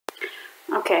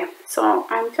Okay, so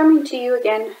I'm coming to you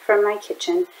again from my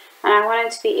kitchen, and I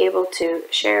wanted to be able to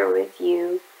share with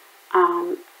you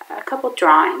a couple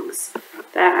drawings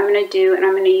that I'm going to do, and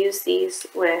I'm going to use these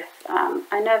with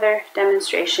another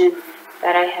demonstration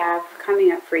that I have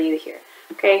coming up for you here.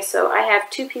 Okay, so I have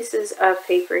two pieces of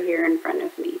paper here in front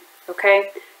of me.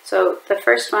 Okay, so the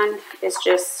first one is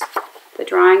just the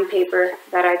drawing paper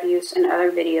that I've used in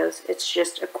other videos. It's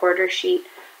just a quarter sheet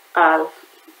of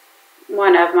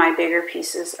one of my bigger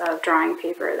pieces of drawing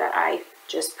paper that I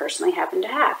just personally happen to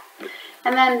have.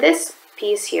 And then this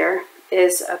piece here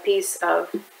is a piece of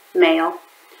mail.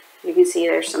 You can see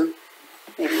there's some,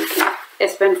 maybe you can,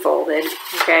 it's been folded,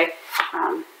 okay?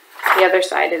 The other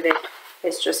side of it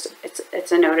is just,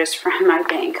 it's a notice from my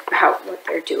bank about what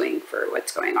they're doing for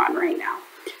what's going on right now.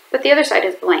 But the other side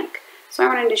is blank. So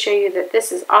I wanted to show you that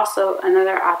this is also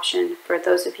another option for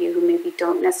those of you who maybe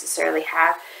don't necessarily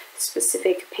have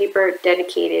specific paper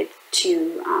dedicated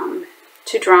to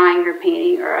drawing or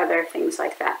painting or other things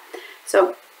like that.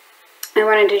 So I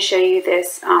wanted to show you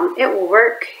this. It will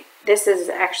work. This is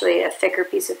actually a thicker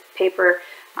piece of paper.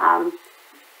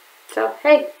 So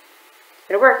hey,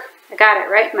 it'll work. I got it,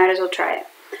 right? Might as well try it.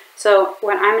 So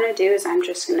what I'm going to do is I'm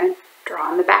just going to draw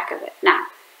on the back of it. Now,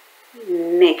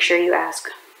 make sure you ask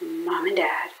Mom and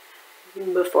Dad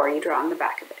before you draw on the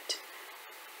back of it.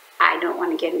 I don't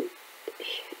want to get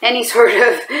any sort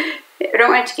of, I don't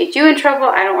want to get you in trouble.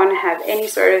 I don't want to have any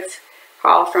sort of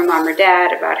call from Mom or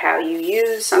Dad about how you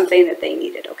use something that they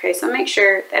needed. Okay, so make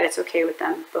sure that it's okay with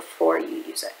them before you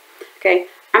use it. Okay,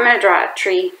 I'm going to draw a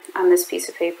tree on this piece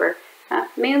of paper,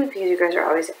 mainly because you guys are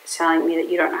always telling me that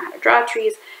you don't know how to draw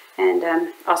trees,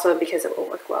 and also because it will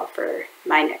work well for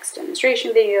my next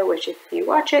demonstration video, which if you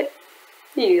watch it,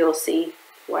 you'll see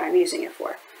what I'm using it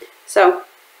for. So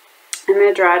I'm going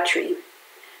to draw a tree.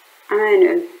 I'm going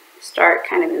to start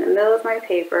kind of in the middle of my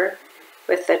paper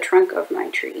with the trunk of my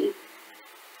tree.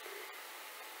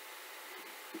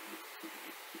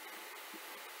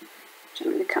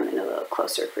 I'm going to come in a little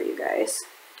closer for you guys.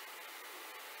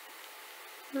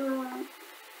 Not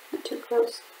too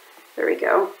close. There we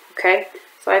go. Okay,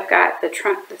 so I've got the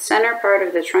trunk, the center part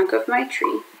of the trunk of my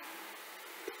tree.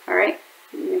 All right,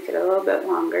 make it a little bit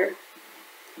longer.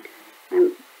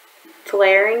 I'm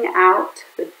flaring out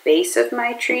the base of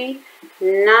my tree,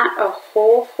 not a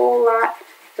whole lot,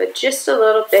 but just a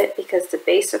little bit, because the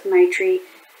base of my tree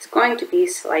is going to be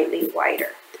slightly wider.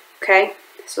 Okay,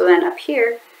 so then up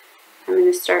here I'm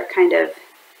going to start kind of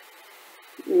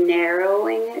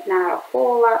narrowing it, not a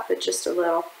whole lot, but just a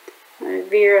little. I'm going to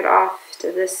veer it off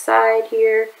to this side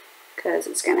here because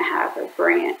it's going to have a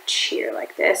branch here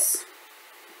like this.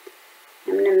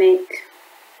 I'm going to make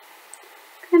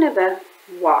kind of a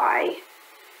Y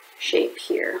shape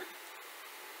here.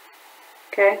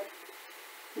 Okay,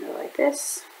 go like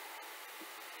this.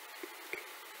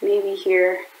 Maybe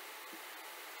here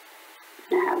I'm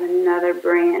going to have another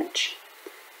branch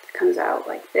that comes out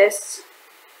like this.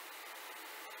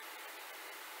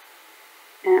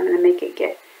 And I'm going to make it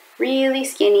get really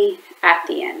skinny at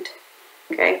the end.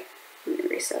 Okay, I'm going to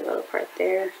erase that little part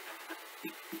there,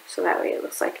 so that way it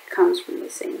looks like it comes from the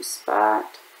same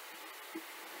spot.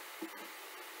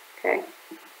 Okay,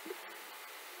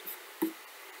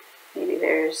 maybe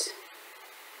there's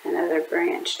another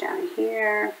branch down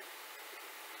here,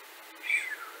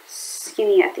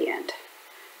 skinny at the end.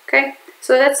 Okay,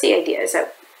 so that's the idea, is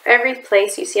that every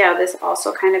place, you see how this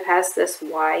also kind of has this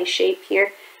Y shape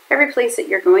here, every place that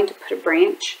you're going to put a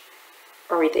branch,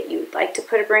 or that you would like to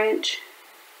put a branch,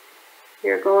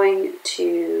 you're going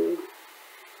to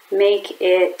make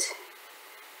it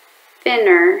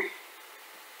thinner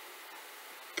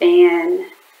than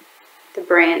the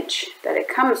branch that it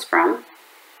comes from,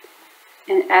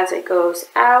 and as it goes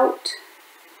out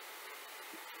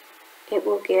it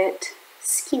will get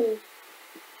skinny,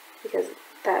 because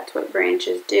that's what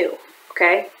branches do.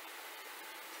 Okay,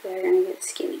 so they're going to get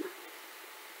skinny.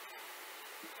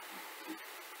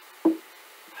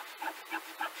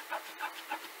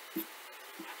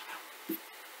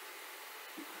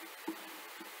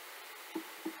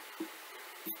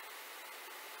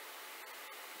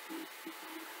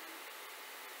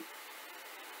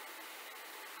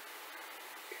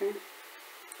 Okay,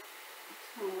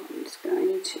 so I'm just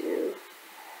going to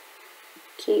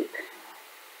keep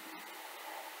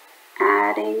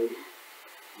adding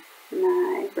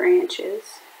my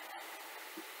branches,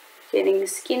 getting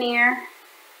skinnier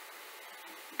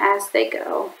as they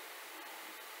go.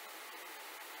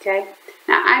 Okay,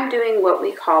 now I'm doing what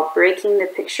we call breaking the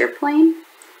picture plane,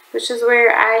 which is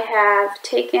where I have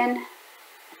taken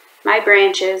my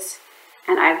branches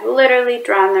and I've literally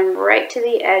drawn them right to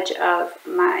the edge of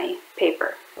my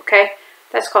paper. Okay,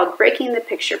 That's called breaking the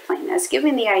picture plane. That's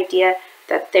giving the idea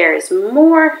that there is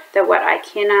more than what I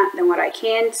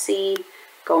can see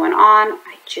going on.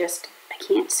 I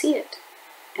can't see it.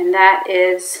 And that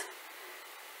is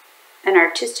an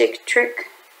artistic trick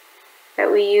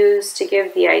that we use to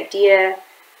give the idea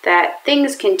that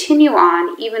things continue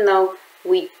on even though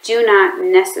we do not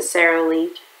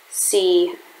necessarily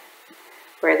see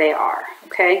where they are,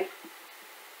 okay?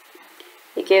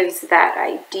 It gives that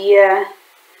idea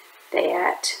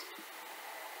that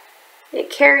it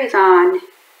carries on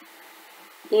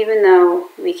even though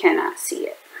we cannot see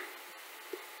it.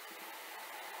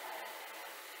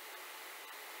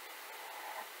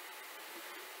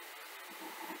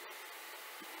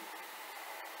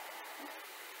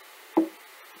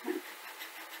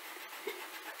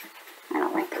 I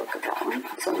don't like the look of that one,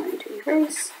 so I'm going to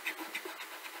erase.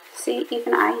 See,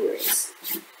 even I erase.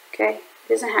 Okay?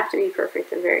 It doesn't have to be perfect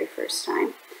the very first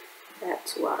time.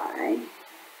 That's why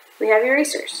we have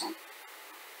erasers.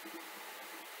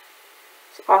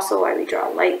 It's also why we draw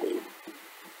lightly.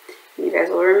 And you guys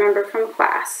will remember from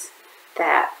class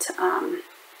that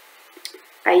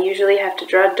I usually have to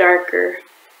draw darker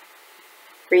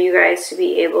for you guys to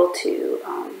be able to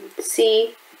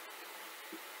see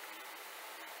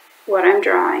what I'm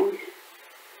drawing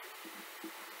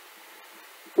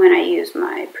when I use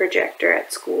my projector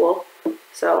at school.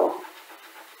 So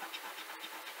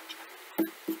that's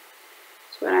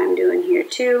what I'm doing here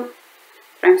too.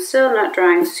 But I'm still not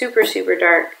drawing super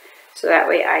dark, so that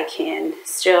way I can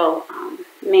still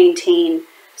maintain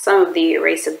some of the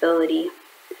erasability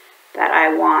that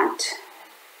I want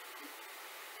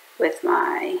with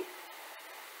my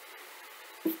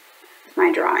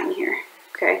drawing here,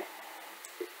 okay?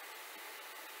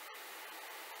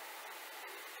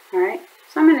 Alright,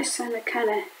 so I'm going to kind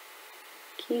of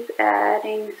keep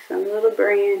adding some little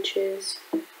branches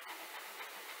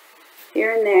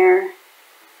here and there.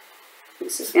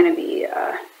 This is going to be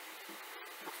a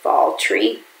fall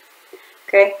tree.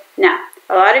 Okay, now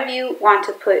a lot of you want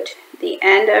to put the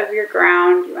end of your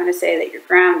ground, you want to say that your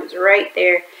ground is right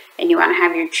there, and you want to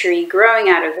have your tree growing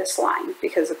out of this line,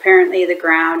 because apparently the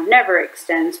ground never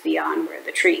extends beyond where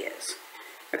the tree is.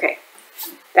 Okay,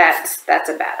 that's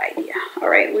a bad idea. All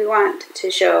right, we want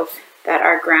to show that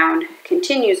our ground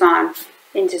continues on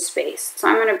into space. So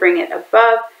I'm going to bring it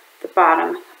above the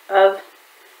bottom of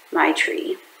my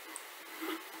tree.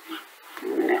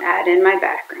 I'm going to add in my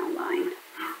background line.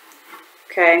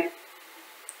 Okay.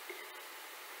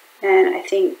 And I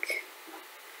think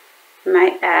I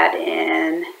might add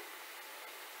in,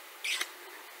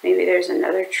 maybe there's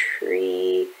another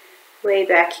tree way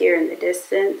back here in the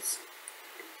distance.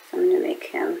 So I'm going to make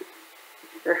him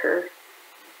or her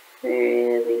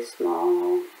really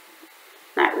small.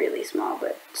 Not really small,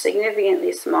 but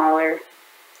significantly smaller.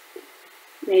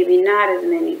 Maybe not as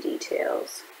many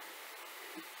details.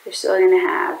 You're still going to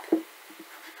have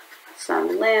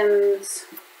some limbs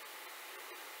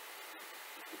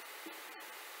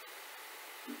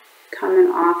coming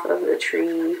off of the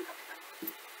tree.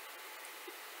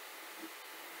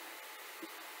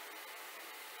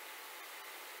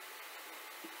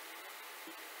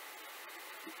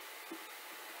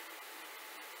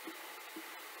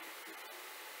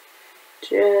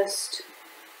 Just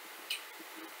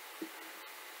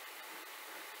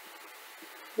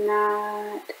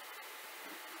not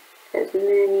as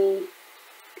many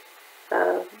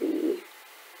of the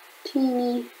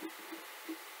teeny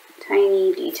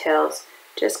tiny details,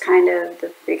 just kind of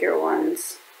the bigger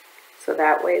ones, so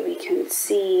that way we can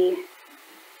see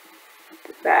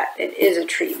that it is a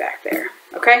tree back there.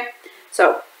 Okay,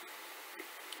 so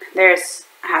there's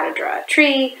how to draw a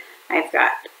tree. I've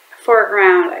got a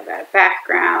foreground, I've got a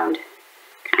background,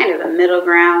 kind of a middle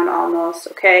ground almost.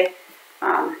 Okay,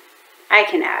 I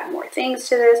can add more things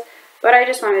to this, but I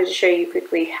just wanted to show you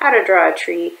quickly how to draw a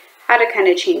tree, how to kind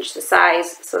of change the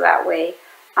size, so that way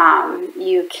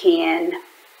you can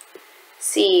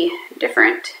see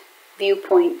different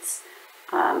viewpoints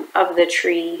of the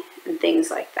tree and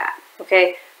things like that.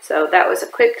 Okay, so that was a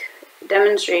quick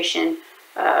demonstration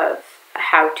of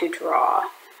how to draw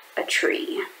a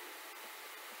tree.